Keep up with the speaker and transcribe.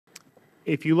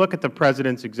if you look at the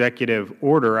President's executive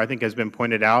order, I think has been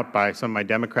pointed out by some of my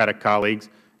Democratic colleagues,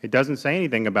 it doesn't say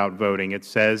anything about voting. It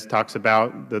talks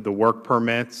about the work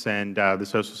permits and the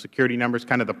Social Security numbers,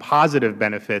 kind of the positive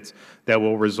benefits that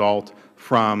will result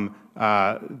from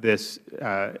this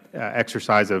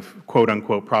exercise of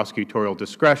quote-unquote prosecutorial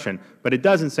discretion. But it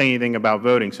doesn't say anything about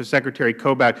voting. So, Secretary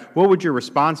Kobach, what would your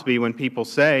response be when people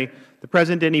say, the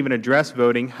President didn't even address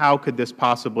voting, how could this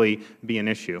possibly be an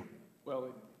issue? Well,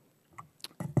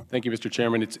 thank you, Mr.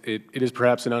 Chairman. It is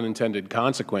perhaps an unintended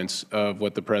consequence of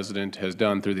what the President has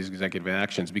done through these executive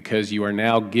actions, because you are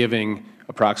now giving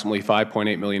approximately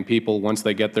 5.8 million people, once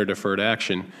they get their deferred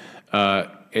action,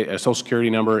 a Social Security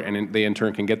number, and they in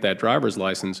turn can get that driver's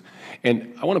license.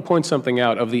 And I want to point something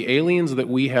out. Of the aliens that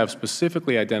we have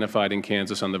specifically identified in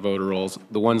Kansas on the voter rolls,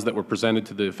 the ones that were presented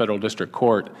to the Federal District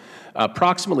Court,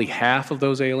 approximately half of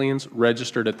those aliens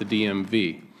registered at the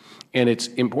DMV. And it's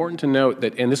important to note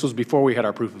that, and this was before we had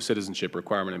our proof of citizenship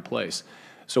requirement in place.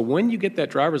 So when you get that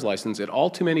driver's license at all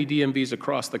too many DMVs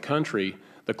across the country,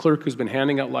 the clerk who's been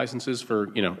handing out licenses for,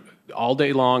 all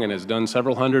day long and has done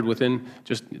several hundred within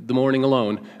just the morning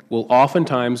alone, will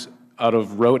oftentimes, out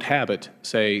of rote habit,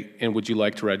 say, and would you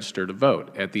like to register to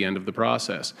vote at the end of the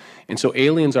process? And so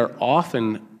aliens are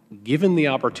often given the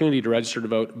opportunity to register to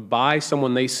vote by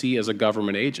someone they see as a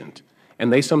government agent.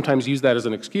 And they sometimes use that as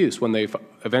an excuse when they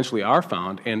eventually are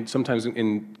found, and sometimes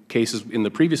in cases in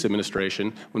the previous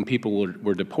administration when people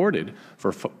were deported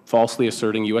for falsely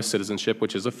asserting U.S. citizenship,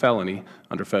 which is a felony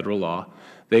under Federal law,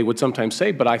 they would sometimes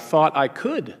say, but I thought I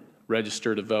could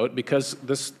register to vote because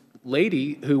this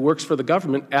lady who works for the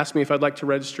government asked me if I'd like to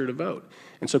register to vote.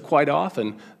 And so quite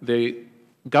often the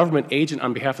government agent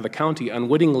on behalf of the county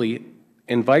unwittingly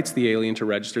invites the alien to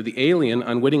register. The alien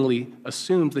unwittingly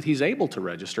assumes that he's able to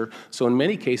register. So in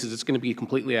many cases, it's going to be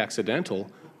completely accidental,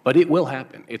 but it will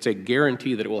happen. It's a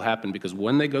guarantee that it will happen, because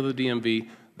when they go to the DMV,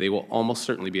 they will almost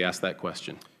certainly be asked that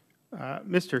question.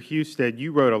 Mr. Husted,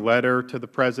 you wrote a letter to the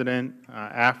President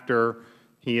after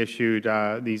he issued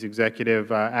these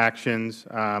executive actions.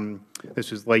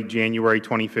 This was late January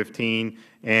 2015,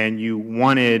 and you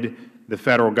wanted the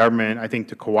Federal Government, I think,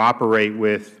 to cooperate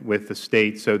with the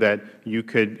States so that you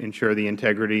could ensure the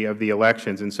integrity of the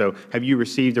elections. And so have you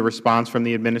received a response from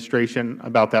the Administration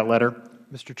about that letter?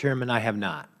 Mr. Chairman, I have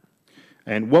not.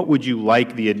 And what would you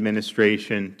like the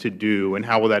Administration to do, and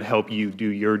how will that help you do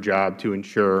your job to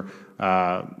ensure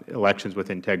elections with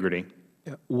integrity?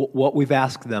 What we've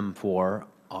asked them for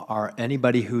are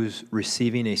anybody who's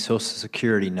receiving a Social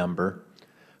Security number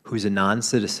who's a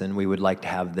non-citizen, we would like to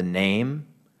have the name,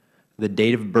 the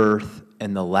date of birth,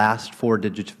 and the last 4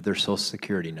 digits of their Social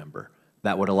Security number.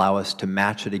 That would allow us to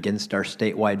match it against our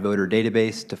statewide voter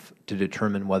database to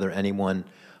determine whether anyone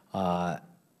who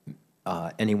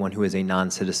is a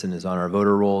non-citizen is on our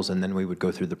voter rolls, and then we would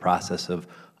go through the process of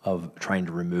trying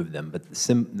to remove them. But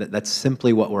that's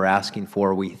simply what we're asking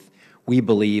for. We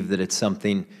believe that it's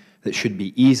something that should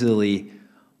be easily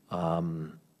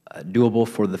doable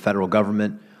for the Federal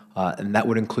Government, and that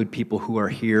would include people who are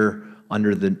here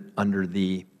under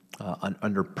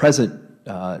present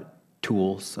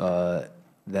tools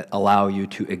that allow you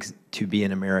to be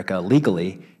in America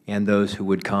legally, and those who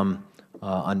would come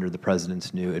under the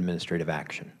President's new administrative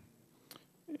action.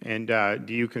 And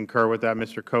do you concur with that,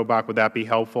 Mr. Kobach? Would that be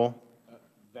helpful?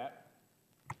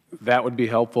 That would be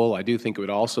helpful. I do think it would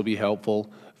also be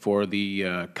helpful for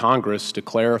the Congress to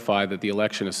clarify that the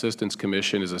Election Assistance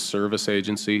Commission is a service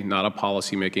agency, not a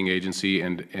policy-making agency,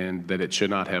 and that it should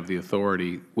not have the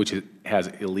authority, which it has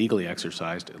illegally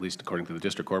exercised, at least according to the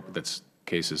District Court, but that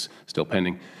case is still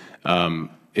pending,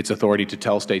 its authority to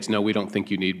tell States, no, we don't think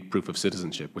you need proof of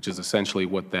citizenship, which is essentially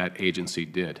what that agency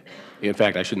did. In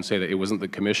fact, I shouldn't say that. It wasn't the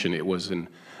Commission. It was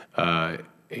a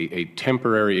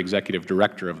temporary executive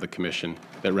director of the Commission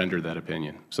that rendered that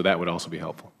opinion. So that would also be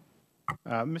helpful.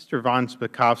 Mr. von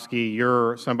Spakovsky,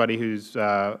 you're somebody who's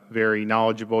very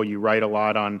knowledgeable. You write a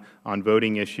lot on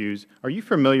voting issues. Are you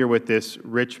familiar with this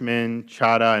Richmond,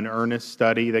 Chadha, and Ernest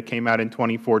study that came out in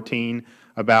 2014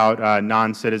 about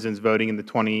non-citizens voting in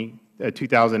the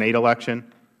 2008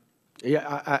 election?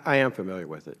 Yeah, I am familiar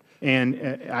with it.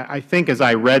 And I think as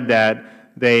I read that,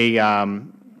 they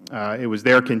it was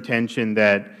their contention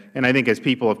that, and I think as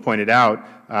people have pointed out,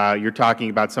 you're talking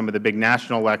about some of the big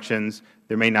national elections.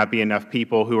 There may not be enough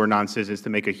people who are non-citizens to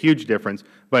make a huge difference.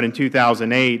 But in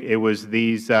 2008, it was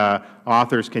these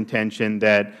authors' contention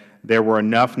that there were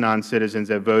enough non-citizens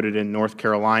that voted in North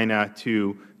Carolina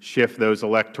to shift those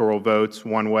electoral votes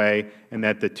one way, and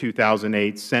that the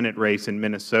 2008 Senate race in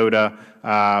Minnesota,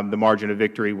 the margin of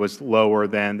victory was lower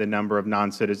than the number of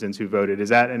non-citizens who voted. Is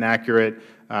that an accurate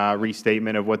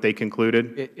restatement of what they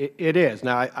concluded? It is.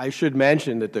 Now, I should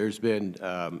mention that there's been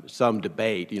some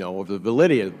debate, over the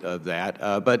validity of that,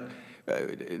 but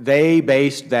they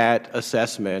based that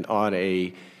assessment on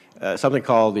something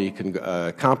called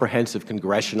the Comprehensive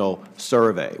Congressional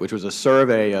Survey, which was a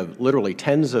survey of literally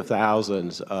tens of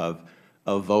thousands of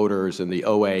voters in the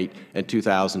 2008 and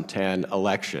 2010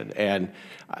 election. And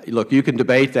look, you can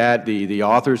debate that. The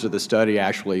authors of the study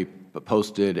actually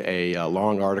posted a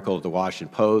long article at the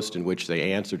Washington Post in which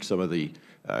they answered some of the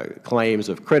claims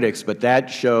of critics, but that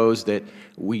shows that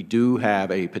we do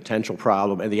have a potential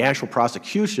problem, and the actual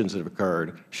prosecutions that have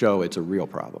occurred show it's a real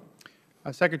problem.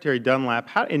 Secretary Dunlap,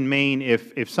 how in Maine,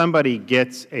 if somebody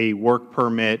gets a work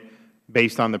permit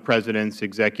based on the President's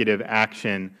executive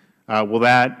action, will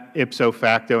that ipso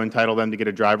facto entitle them to get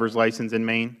a driver's license in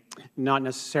Maine? Not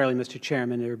necessarily, Mr.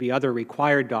 Chairman. There would be other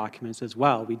required documents as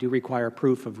well. We do require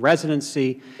proof of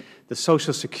residency. The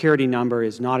Social Security number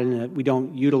is not we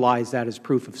don't utilize that as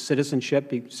proof of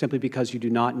citizenship simply because you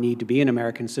do not need to be an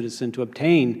American citizen to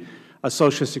obtain a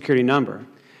Social Security number.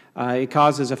 It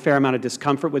causes a fair amount of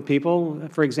discomfort with people.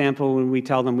 For example, when we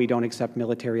tell them we don't accept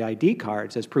military ID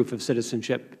cards as proof of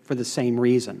citizenship for the same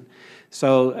reason.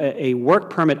 So a work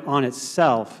permit on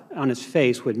itself, on its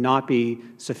face, would not be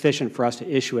sufficient for us to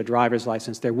issue a driver's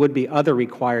license. There would be other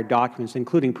required documents,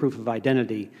 including proof of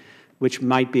identity, which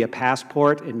might be a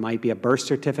passport, it might be a birth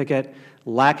certificate.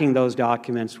 Lacking those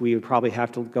documents, we would probably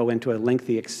have to go into a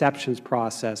lengthy exceptions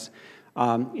process.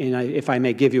 If I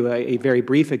may give you a very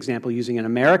brief example using an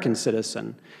American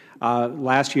citizen,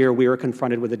 last year we were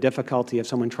confronted with the difficulty of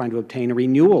someone trying to obtain a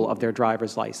renewal of their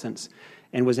driver's license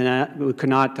and could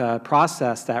not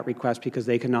process that request because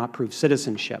they could not prove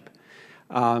citizenship.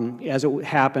 As it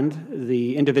happened,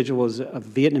 the individual was of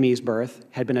Vietnamese birth,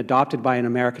 had been adopted by an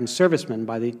American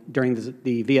serviceman during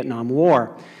the Vietnam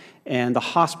War, and the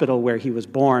hospital where he was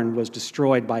born was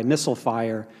destroyed by missile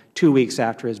fire 2 weeks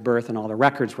after his birth, and all the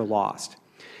records were lost.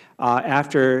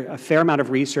 After a fair amount of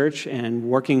research and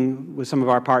working with some of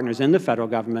our partners in the Federal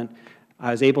Government, I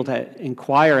was able to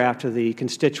inquire after the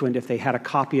constituent if they had a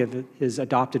copy of his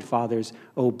adopted father's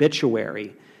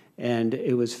obituary, and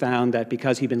it was found that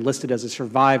because he'd been listed as a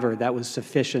survivor, that was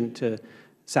sufficient to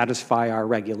satisfy our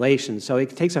regulations. So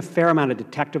it takes a fair amount of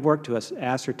detective work to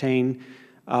ascertain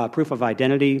proof of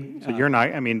identity. So you're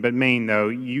not, but Maine, though,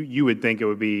 you would think it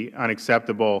would be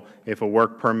unacceptable if a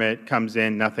work permit comes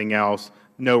in, nothing else,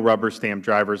 no rubber stamp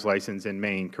driver's license in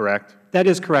Maine, correct? That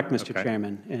is correct, Mr.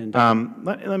 Chairman. And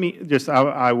let me just,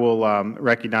 I will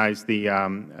recognize the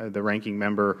ranking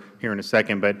member here in a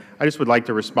second, but I just would like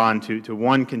to respond to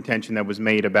one contention that was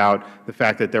made about the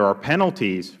fact that there are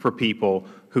penalties for people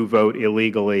who vote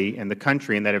illegally in the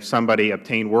country, and that if somebody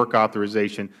obtained work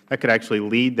authorization, that could actually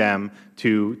lead them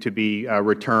to be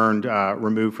returned,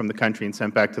 removed from the country and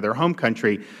sent back to their home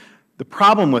country. The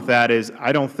problem with that is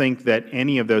I don't think that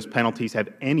any of those penalties have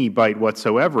any bite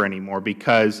whatsoever anymore,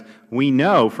 because we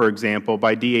know, for example,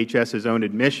 by DHS's own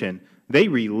admission, they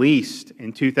released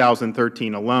in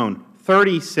 2013 alone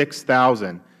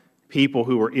 36,000 people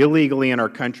who were illegally in our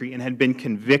country and had been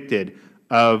convicted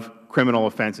of criminal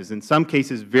offenses, in some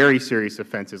cases very serious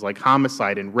offenses like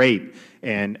homicide and rape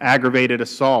and aggravated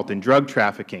assault and drug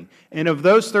trafficking. And of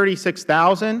those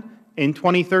 36,000 in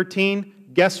 2013,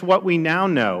 guess what we now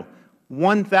know?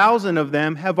 1,000 of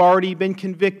them have already been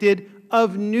convicted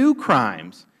of new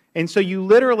crimes. And so you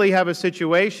literally have a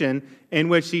situation in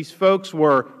which these folks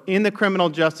were in the criminal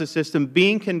justice system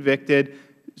being convicted.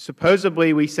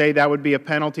 Supposedly, we say that would be a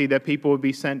penalty that people would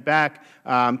be sent back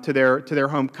to their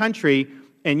home country,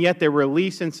 and yet they're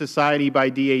released in society by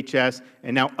DHS,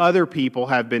 and now other people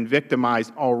have been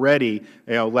victimized already,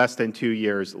 less than 2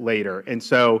 years later. And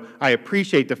so I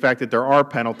appreciate the fact that there are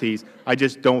penalties. I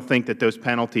just don't think that those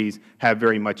penalties have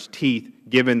very much teeth,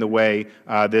 given the way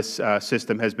this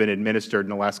system has been administered in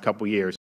the last couple years.